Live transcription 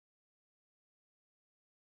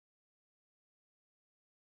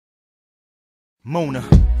Mona.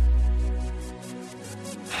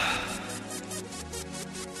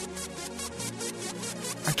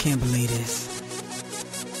 I can't believe this.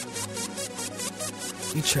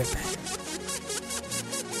 You tripping.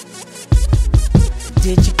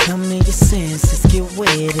 Did you come to your senses, get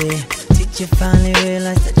with it? Did you finally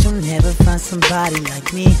realize that you'll never find somebody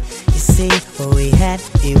like me? You see, what we had,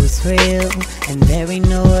 it was real, and there ain't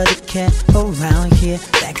no other cat around here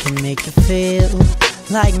that can make you feel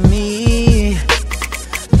like me.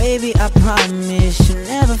 Baby, I promise you'll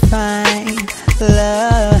never find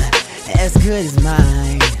love as good as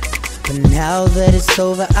mine. But now that it's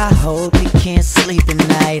over, I hope you can't sleep at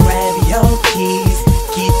night. Grab your keys,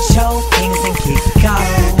 get your things and keep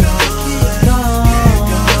going.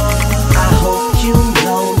 I hope you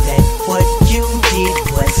know that what you did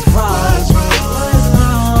was wrong.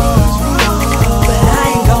 But I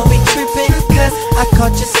ain't gon' be trippin', cause I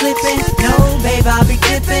caught you slippin'. No, babe, I'll be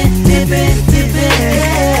dippin', dippin', dippin'.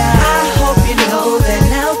 I hope you know that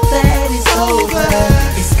now that it's over,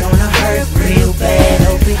 it's gonna hurt real bad.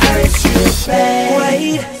 Hope it hurts you bad.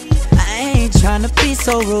 Wait, I ain't tryna be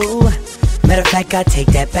so rude. Matter of fact, I take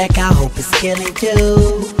that back, I hope it's killing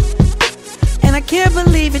you. And I can't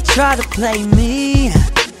believe you tried to play me,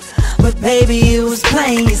 but baby, you was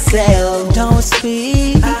playing yourself. Don't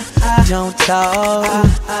speak, don't talk,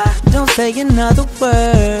 don't say another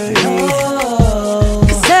word,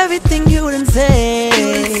 cause everything you done said,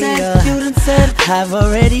 I've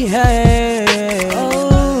already heard.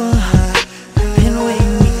 And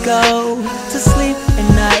when we go to sleep at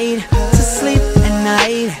night,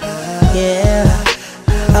 yeah,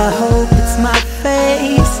 I hope it's my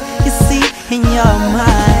face you see in your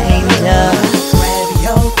mind. Grab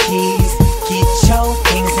your keys, get your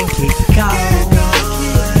things and keep going.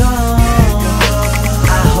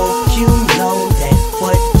 I hope you know that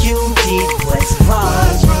what you did was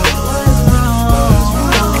wrong.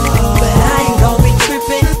 But I ain't gon' be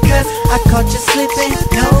trippin', cause I caught you slippin'.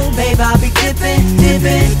 No, babe, I'll be dippin',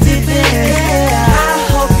 dippin', dippin'. I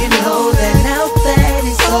hope you know that now that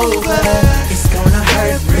it's over, it's gonna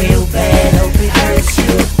hurt real bad. Hope it hurts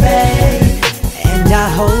you bad. And I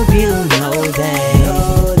hope you know that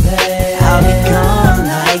I'll be gone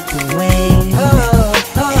like the wind.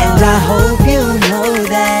 And I hope you know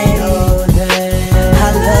that I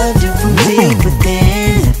loved you from deep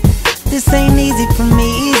within. This ain't easy for me,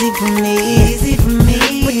 easy for me.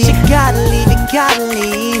 But you gotta leave, you gotta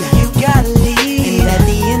leave, you gotta leave. And at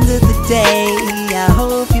the end of the day, I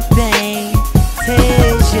hope your pain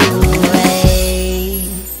takes you away.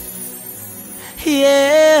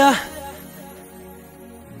 Yeah,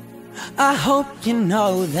 I hope you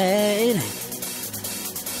know that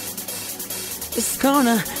it's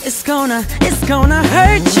gonna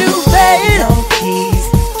hurt you, babe. Get your keys,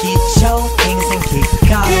 get your things and keep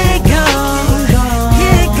going. Get gone,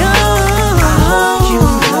 get gone. I hope you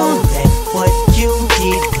know that what you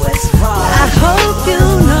did was wrong. I hope you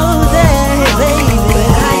know that, baby. But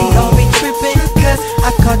I ain't gon' be trippin', cause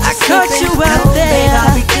I caught you out there. Babe,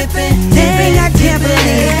 I'll be dippin', dang, I can't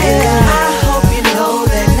believe it. I hope you know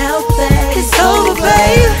that now that it's over,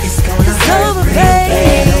 babe. It's over,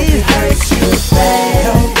 babe. Hope it hurts you bad. Get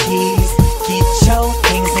your keys, get your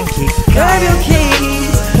things and keep going. Grab your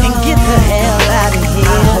keys and get the hell out of here.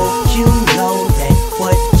 I hope you know that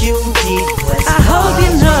what you did was wrong. I hope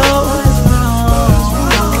you know.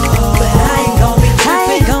 But I ain't gon' be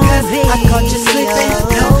trippin', cause I caught you slippin'.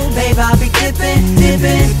 No, babe, I'll be dippin',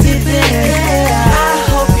 dippin', dippin'. I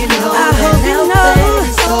hope you know that now that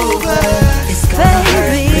it's over, it's gonna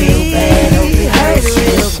hurt real bad. Hope it hurts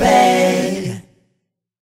real bad.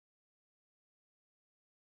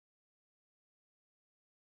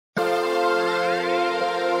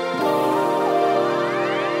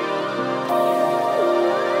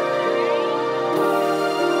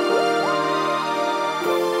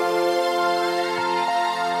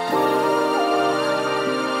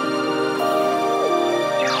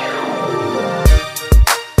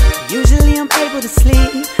 Usually I'm able to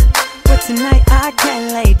sleep, but tonight I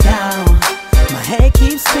can't lay down. My head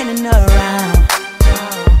keeps spinning around.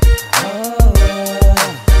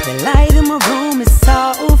 The light in my room is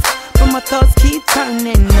soft, but my thoughts keep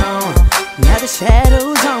turning on. Now the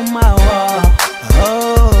shadows on my wall.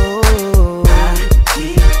 I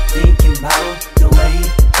keep thinking about the way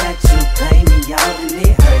that you play me out, and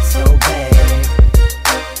it hurts so bad.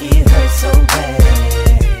 It hurts so bad.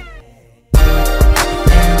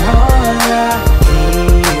 And all I hear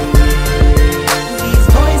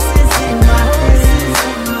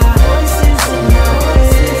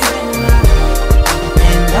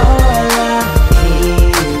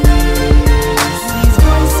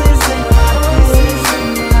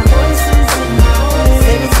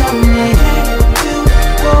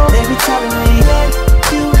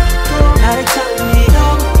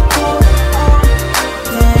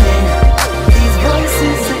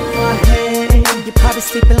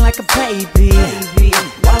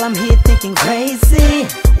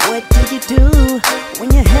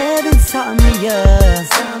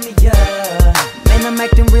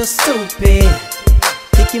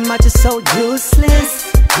You're my just so useless.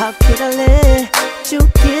 How could I let you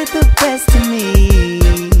get the best of me?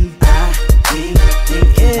 I keep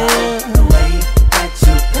thinking about the way that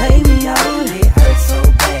you play me out. It hurts so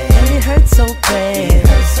bad, and it hurts so bad, it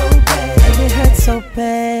hurts so bad, and it hurts so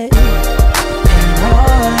bad. And all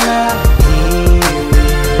I hear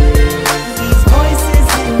is these voices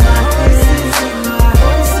in my voices in my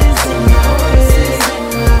voices in my voices in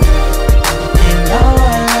my. And all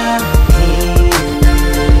I hear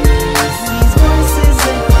is these voices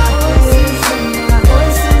in my voices in my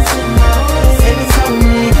voices in my voices. They be telling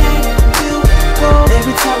me let you go. They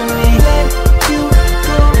be telling me let you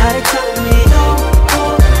go. Now they telling me no, go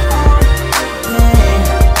on. Yeah.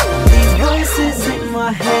 These voices in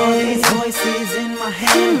my head, these voices in my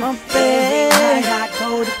head, in my bed. Every night I go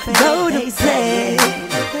to play,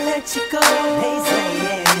 let you go. They say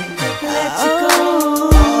let you go.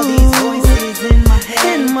 All these voices in my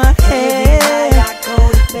head, in my head. Every night I go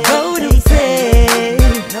to bed,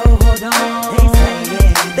 no hold on. They say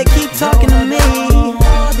they keep talking to me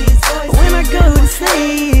when I go to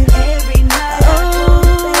sleep. Every night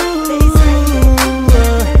they say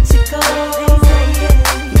let you go.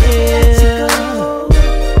 Let you go.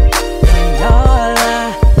 And all I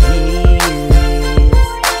hear is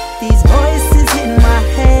these voices in my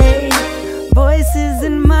head, voices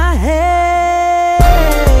in my head.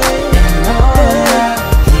 And all I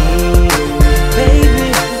hear, baby,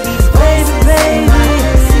 these voices in my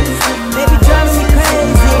head, they be driving me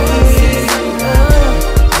crazy.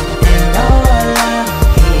 And all I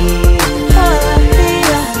hear,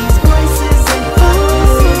 these voices in my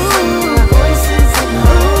voices in my voices.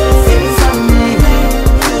 They be telling me let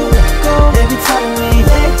you go. They be telling me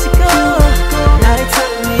let you go. Now they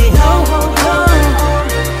telling me no, hold on.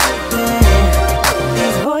 Yeah.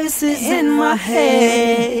 These voices in my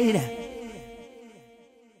head.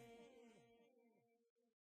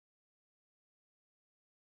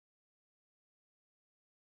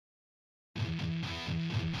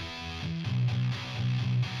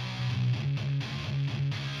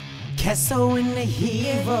 Castle and the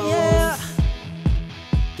heroes. Yeah,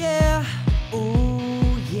 yeah,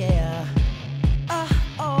 ooh yeah.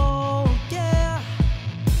 Oh yeah.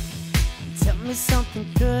 Tell me something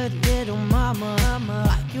good, little mama.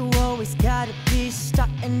 Why you always gotta be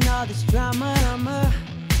starting all this drama?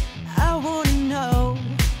 I wanna know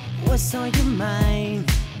what's on your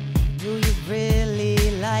mind. Do you really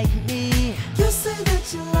like me? You say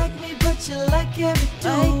that you like me, but you like every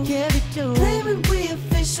dude. Claiming we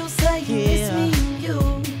official, say you miss me and you.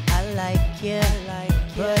 I like you,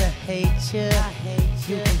 but I hate you.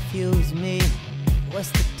 You confuse me. What's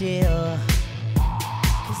the deal?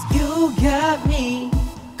 'Cause you got me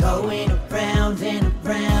going around and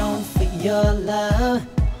around for your love.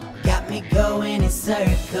 Got me going in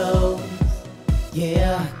circles.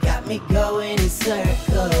 Yeah, got me going in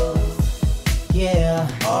circles. Yeah.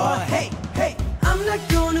 Oh, hey, hey, I'm not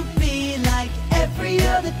gonna be like every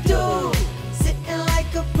other dude, sitting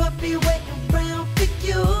like a puppy waiting around for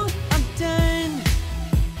you. I'm done,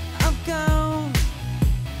 I'm gone,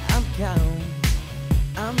 I'm gone.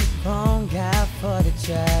 I'm the wrong guy for the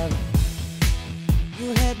job.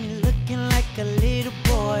 You had me looking like a little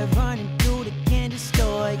boy running through the candy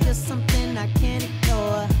store. You're something I can't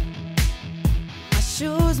ignore. My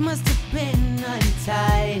shoes must have been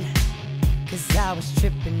untied, 'cause I was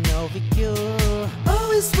tripping over you.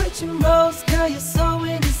 Always switching roles, girl, you're so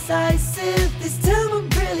indecisive. This time I'm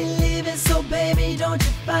really leaving, so baby, don't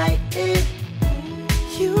you fight it.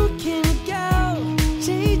 You can go,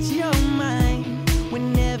 change your mind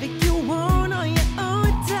whenever you want on your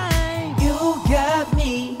own time. You got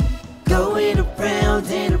me going around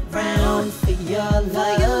and around for your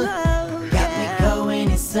love. Got me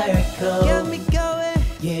going in circles. Got me going,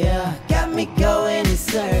 yeah, got me going in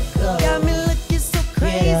circles. Got me looking so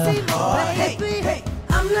crazy, yeah. Oh, baby. Hey, hey,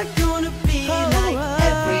 I'm not gonna be like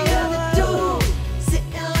every other dude,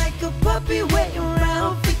 sitting like a puppy waiting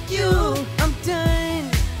around for you. I'm done,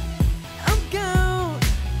 I'm gone,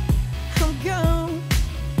 I'm gone.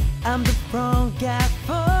 I'm the wrong guy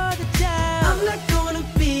for the job. I'm not gonna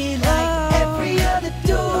be like every other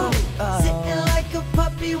dude, sitting like a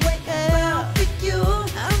puppy waiting around for you.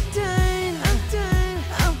 I'm done, I'm done,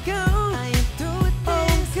 I'm gone. I ain't through with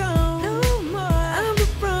this, gone no more. I'm the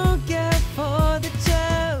wrong guy for the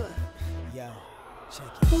job. Yo,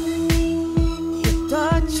 check it.